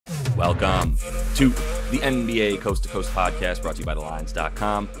Welcome to the NBA Coast to Coast podcast brought to you by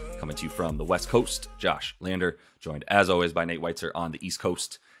thelines.com. Coming to you from the West Coast, Josh Lander, joined as always by Nate Weitzer on the East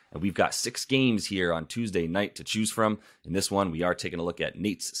Coast. And we've got 6 games here on Tuesday night to choose from. In this one, we are taking a look at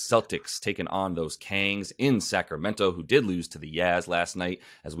Nate's Celtics taking on those Kangs in Sacramento, who did lose to the Jazz last night,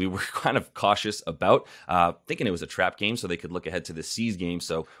 as we were kind of cautious about, thinking it was a trap game so they could look ahead to the C's game.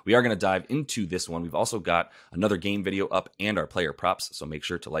 So we are going to dive into this one. We've also got another game video up and our player props, so make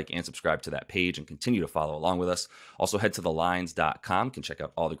sure to like and subscribe to that page and continue to follow along with us. Also head to thelines.com. You can check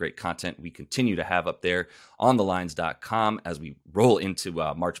out all the great content we continue to have up there on thelines.com as we roll into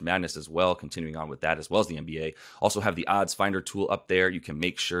March Madness as well, continuing on with that as well as the NBA. Also have the odds finder tool up there. You can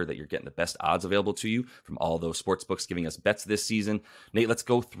make sure that you're getting the best odds available to you from all those sports books giving us bets this season. Nate, let's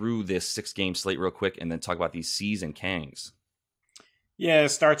go through this 6-game slate real quick and then talk about these C's and Kangs. Yeah, it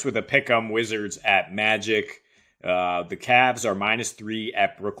starts with a pick'em Wizards at Magic. The Cavs are -3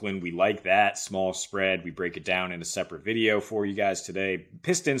 at Brooklyn. We like that small spread. We break it down in a separate video for you guys today.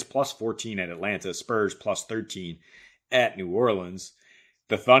 Pistons +14 at Atlanta. Spurs +13 at New Orleans.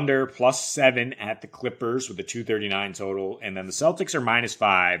 The Thunder +7 at the Clippers with a 239 total. And then the Celtics are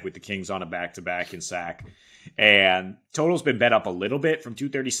 -5 with the Kings on a back-to-back in Sac. And total's been bet up a little bit from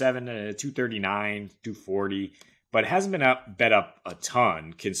 237 to 239, 240. But it hasn't been bet up a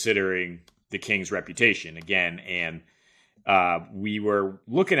ton considering the Kings' reputation again. And we were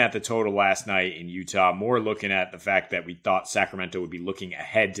looking at the total last night in Utah, more looking at the fact that we thought Sacramento would be looking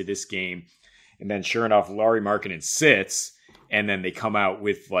ahead to this game. And then sure enough, Lauri Markkanen sits. And then they come out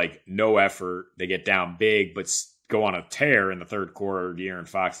with like no effort. They get down big, but go on a tear in the third quarter. De'Aaron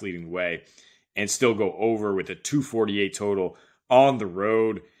Fox leading the way and still go over with a 248 total on the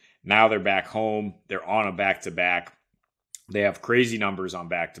road. Now they're back home. They're on a back-to-back. They have crazy numbers on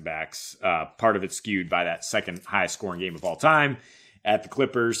back-to-backs. Part of it skewed by that second highest scoring game of all time at the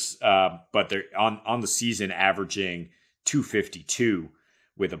Clippers. But they're on the season averaging 252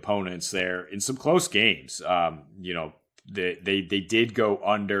 with opponents there in some close games. They did go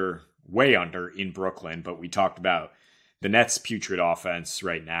way under in Brooklyn, but we talked about the Nets' putrid offense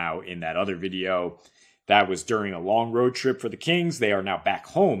right now in that other video. That was during a long road trip for the Kings. They are now back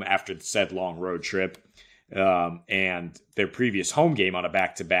home after the said long road trip. And their previous home game on a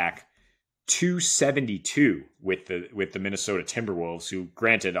back-to-back, 272 with the Minnesota Timberwolves, who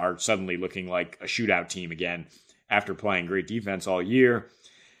granted are suddenly looking like a shootout team again after playing great defense all year.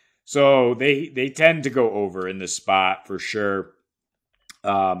 So they tend to go over in this spot for sure.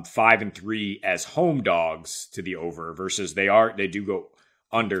 5-3 as home dogs to the over versus they do go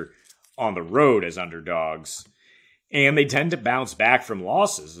under on the road as underdogs. And they tend to bounce back from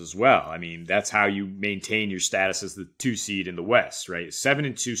losses as well. I mean, that's how you maintain your status as the 2 seed in the West, right?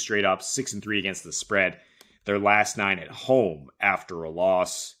 7-2 straight up, 6-3 against the spread. Their last 9 at home after a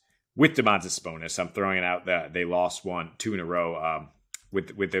loss with Domantas Sabonis. I'm throwing it out that they lost 2 in a row.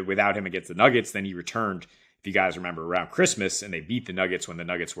 Without him against the Nuggets, then he returned, if you guys remember, around Christmas, and they beat the Nuggets when the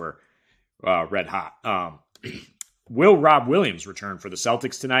Nuggets were red hot. Will Rob Williams return for the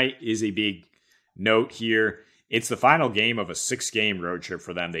Celtics tonight is a big note here. It's the final game of a 6-game road trip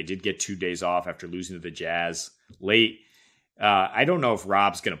for them. They did get 2 days off after losing to the Jazz late. I don't know if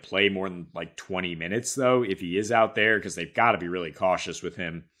Rob's going to play more than like 20 minutes, though, if he is out there, because they've got to be really cautious with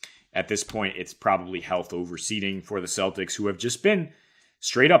him. At this point, it's probably health overseeding for the Celtics, who have just been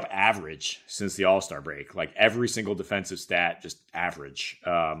straight up average since the All-Star break. Like every single defensive stat, just average.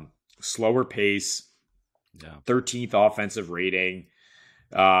 Slower pace, 13th offensive rating,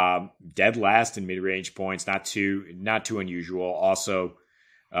 dead last in mid-range points, not too unusual. Also,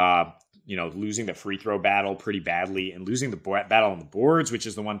 losing the free throw battle pretty badly and losing the battle on the boards, which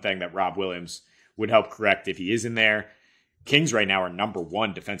is the one thing that Rob Williams would help correct if he is in there. Kings right now are number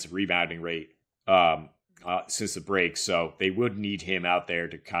 1 defensive rebounding rate since the break, so they would need him out there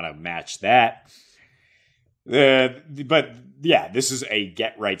to kind of match that. But yeah, this is a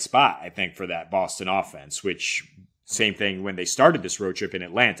get-right spot, I think, for that Boston offense, which same thing when they started this road trip in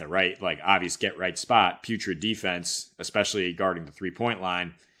Atlanta, right? Like, obvious get-right spot, putrid defense, especially guarding the three-point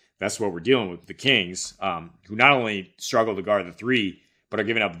line. That's what we're dealing with the Kings, who not only struggle to guard the three, but are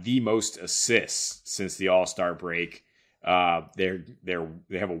giving up the most assists since the All-Star break. They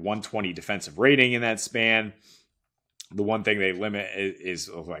have a 120 defensive rating in that span. The one thing they limit is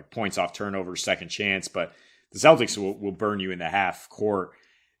like points off turnover, second chance, but the Celtics will burn you in the half court.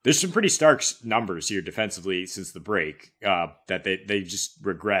 There's some pretty stark numbers here defensively since the break, that they just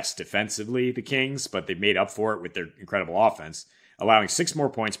regressed defensively, the Kings, but they've made up for it with their incredible offense, allowing 6 more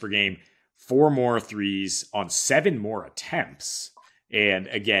points per game, 4 more threes on 7 more attempts. And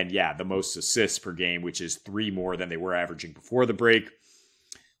again, the most assists per game, which is 3 more than they were averaging before the break.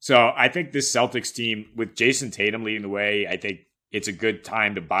 So I think this Celtics team with Jason Tatum leading the way, I think it's a good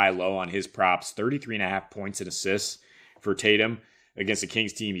time to buy low on his props. 33.5 points and assists for Tatum against the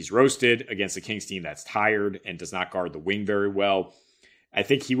Kings team. He's roasted against the Kings team that's tired and does not guard the wing very well. I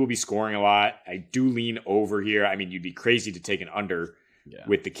think he will be scoring a lot. I do lean over here. I mean, you'd be crazy to take an under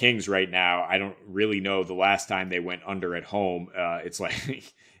with the Kings right now. I don't really know the last time they went under at home. It's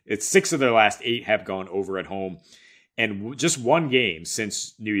like it's 6 of their last 8 have gone over at home. And just one game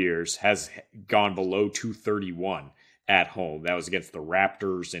since New Year's has gone below 231 at home. That was against the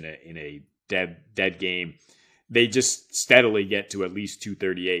Raptors in a dead game. They just steadily get to at least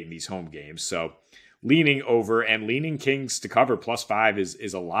 238 in these home games. So leaning over and leaning Kings to cover +5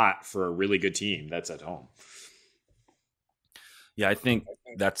 is a lot for a really good team that's at home. Yeah, I think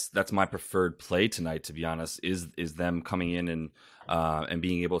that's my preferred play tonight, to be honest, is them coming in and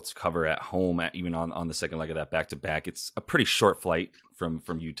being able to cover at home, even on the second leg of that back-to-back. It's a pretty short flight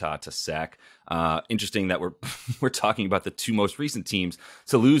from Utah to Sac. Interesting that we're talking about the 2 most recent teams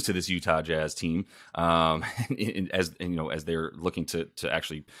to lose to this Utah Jazz team, as they're looking to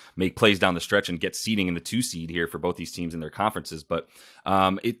actually make plays down the stretch and get seeding in the 2 seed here for both these teams in their conferences. But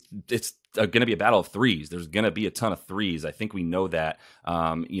it's going to be a battle of threes. There's going to be a ton of threes. I think we know that.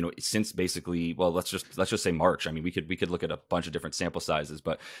 Since basically, well, let's just say March. I mean, we could look at a bunch of different sample sizes,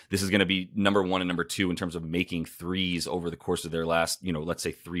 but this is going to be number 1 and number 2 in terms of making threes over the course of their last, let's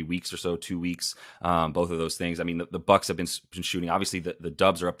say 3 weeks or so, 2 weeks. Both of those things. I mean, the Bucks have been shooting. Obviously, the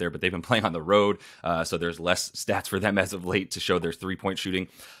Dubs are up there, but they've been playing on the road, so there's less stats for them as of late to show their 3-point shooting.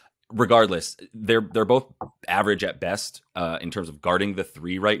 Regardless, they're both average at best in terms of guarding the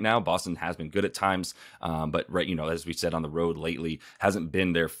 3 right now. Boston has been good at times, but as we said, on the road lately hasn't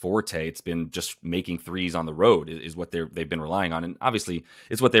been their forte. It's been just making threes on the road is what they've been relying on, and obviously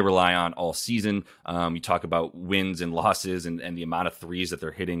it's what they rely on all season. You talk about wins and losses and the amount of threes that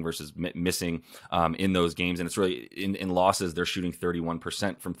they're hitting versus missing in those games, and it's really in losses they're shooting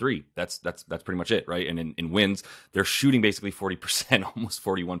 31% from 3. That's pretty much it, right? And in wins they're shooting basically 40%, almost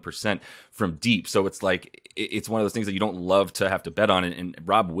 41%. From deep. So it's like it's one of those things that you don't love to have to bet on, and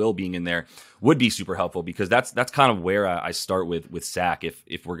Rob Will being in there would be super helpful, because that's kind of where I start with Sac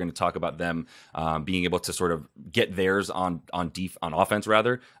if we're going to talk about them being able to sort of get theirs on offense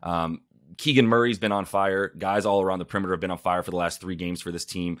rather. Keegan Murray's been on fire. Guys all around the perimeter have been on fire for the last 3 games for this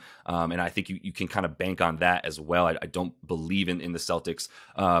team. And I think you can kind of bank on that as well. I don't believe in the Celtics'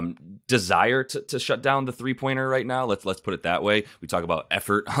 desire to shut down the 3-pointer right now. Let's put it that way. We talk about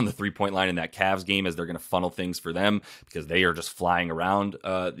effort on the 3-point line in that Cavs game as they're going to funnel things for them because they are just flying around,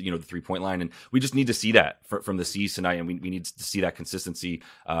 the 3-point line. And we just need to see that from the C's tonight. And we need to see that consistency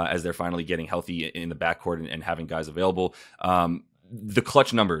as they're finally getting healthy in the backcourt and having guys available. The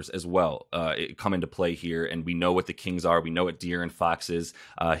clutch numbers as well come into play here, and we know what the Kings are. We know what De'Aaron Fox is.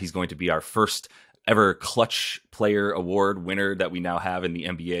 He's going to be our first ever clutch player award winner that we now have in the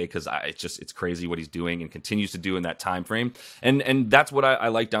NBA, because it's crazy what he's doing and continues to do in that time frame. And that's what I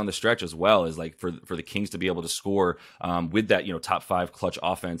like down the stretch as well, is like for the Kings to be able to score with that top 5 clutch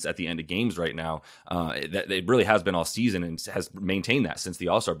offense at the end of games right now. That it really has been all season and has maintained that since the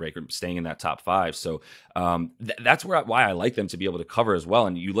All-Star break, staying in that top 5. So that's why I like them to be able to cover as well.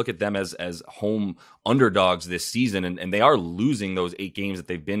 And you look at them as home underdogs this season, and they are losing those 8 games that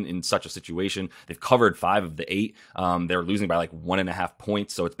they've been in such a situation. They've covered 5 of the 8. They're losing by like 1.5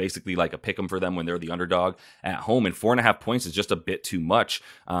 points. So it's basically like a pick 'em for them when they're the underdog at home. And 4.5 points is just a bit too much.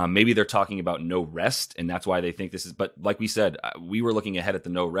 Maybe they're talking about no rest, and that's why they think this is. But like we said, we were looking ahead at the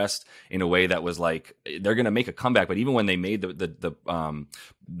no rest in a way that was like they're going to make a comeback. But even when they made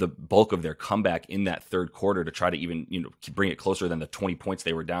the bulk of their comeback in that third quarter to try to even bring it closer than the 20 points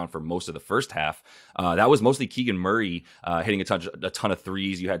they were down for most of the first half, that was mostly Keegan Murray hitting a ton of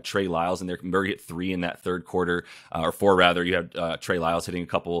threes. You had Trey Lyles in there. Murray hit 3 in that third quarter, or 4 rather. You had Trey Lyles hitting a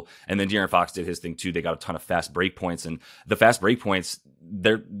couple, and then De'Aaron Fox did his thing too. They got a ton of fast break points, and the fast break points,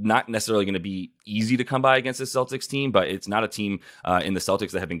 they're not necessarily going to be easy to come by against this Celtics team, but it's not a team in the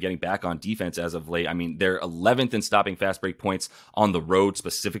Celtics that have been getting back on defense as of late. I mean, they're 11th in stopping fast break points on the road,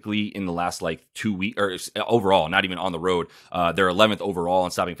 specifically in the last 2 weeks, or overall, not even on the road. They're 11th overall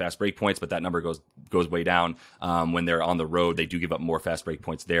in stopping fast break points, but that number goes way down when they're on the road. They do give up more fast break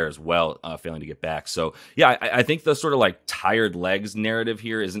points there as well, failing to get back. So yeah, I think the sort of tired legs narrative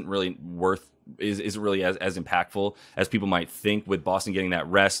here isn't really really as impactful as people might think, with Boston getting that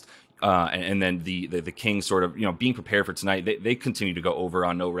rest. And then the Kings sort of, being prepared for tonight. They continue to go over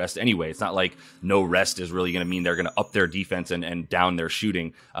on no rest anyway. It's not like no rest is really going to mean they're going to up their defense and down their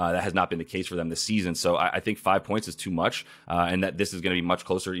shooting. That has not been the case for them this season. So I think 5 points is too much, and that this is going to be much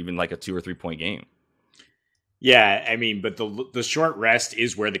closer, even like a 2 or 3 point game. Yeah, I mean, but the short rest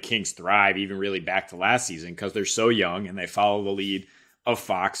is where the Kings thrive, even really back to last season, because they're so young and they follow the lead of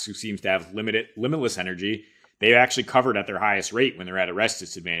Fox, who seems to have limitless energy. They actually covered at their highest rate when they're at a rest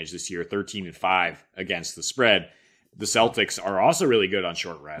disadvantage this year, 13-5 against the spread. The Celtics are also really good on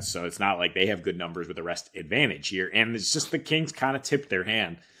short rest, so it's not like they have good numbers with a rest advantage here. And it's just the Kings kind of tipped their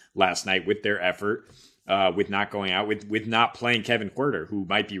hand last night with their effort, with not going out, with not playing Kevin Huerter, who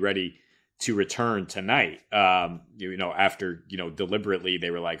might be ready to return tonight. After deliberately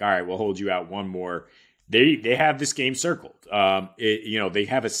they were like, all right, we'll hold you out one more. They have this game circled. They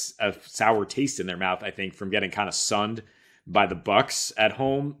have a sour taste in their mouth, I think, from getting kind of sunned by the Bucks at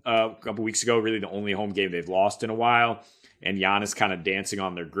home a couple weeks ago. Really, the only home game they've lost in a while. And Giannis kind of dancing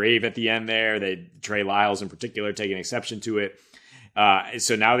on their grave at the end there. Trey Lyles in particular taking exception to it.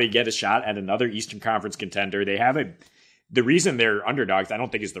 So now they get a shot at another Eastern Conference contender. They have the reason they're underdogs, I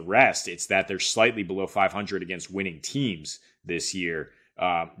don't think, is the rest. It's that they're slightly below 500 against winning teams this year.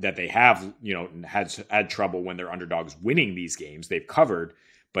 That they have, had trouble when they're underdogs winning these games. They've covered,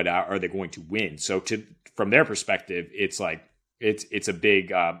 but are they going to win? So from their perspective, it's like it's a big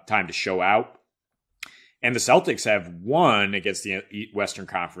time to show out. And the Celtics have won against the Western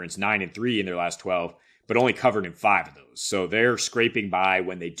Conference 9-3 in their last 12, but only covered in 5 of those. So they're scraping by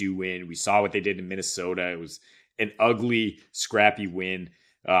when they do win. We saw what they did in Minnesota. It was an ugly, scrappy win.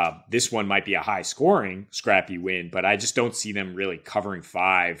 This one might be a high-scoring, scrappy win, but I just don't see them really covering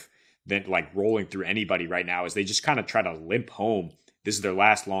 5, then like rolling through anybody right now as they just kind of try to limp home. This is their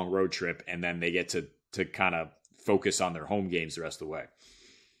last long road trip, and then they get to kind of focus on their home games the rest of the way.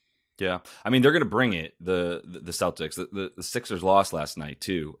 Yeah, I mean, they're going to bring it, the Celtics. The Sixers lost last night,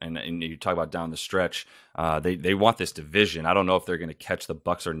 too. And you talk about down the stretch, they want this division. I don't know if they're going to catch the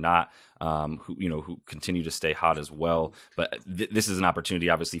Bucks or not, who continue to stay hot as well. But this is an opportunity,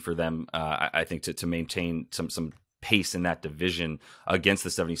 obviously, for them, I think, to maintain some pace in that division against the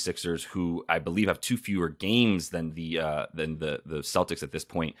 76ers, who I believe have 2 fewer games than the Celtics at this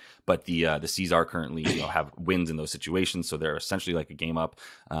point. But the C's are currently have wins in those situations, so they're essentially like a game up,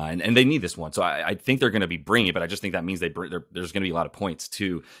 and they need this one. So I think they're going to be bringing it, but I just think that means there's going to be a lot of points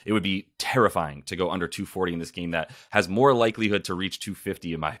too. It would be terrifying to go under 240 in this game that has more likelihood to reach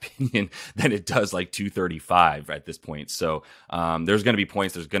 250 in my opinion than it does like 235 at this point. So there's going to be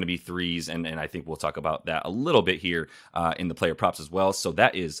points, there's going to be threes, and I think we'll talk about that a little bit here in the player props as well. So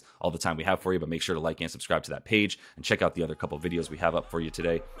that is all the time we have for you, but make sure to like and subscribe to that page and check out the other couple videos we have up for you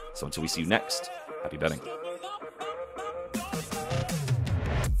today. So until we see you next, happy betting.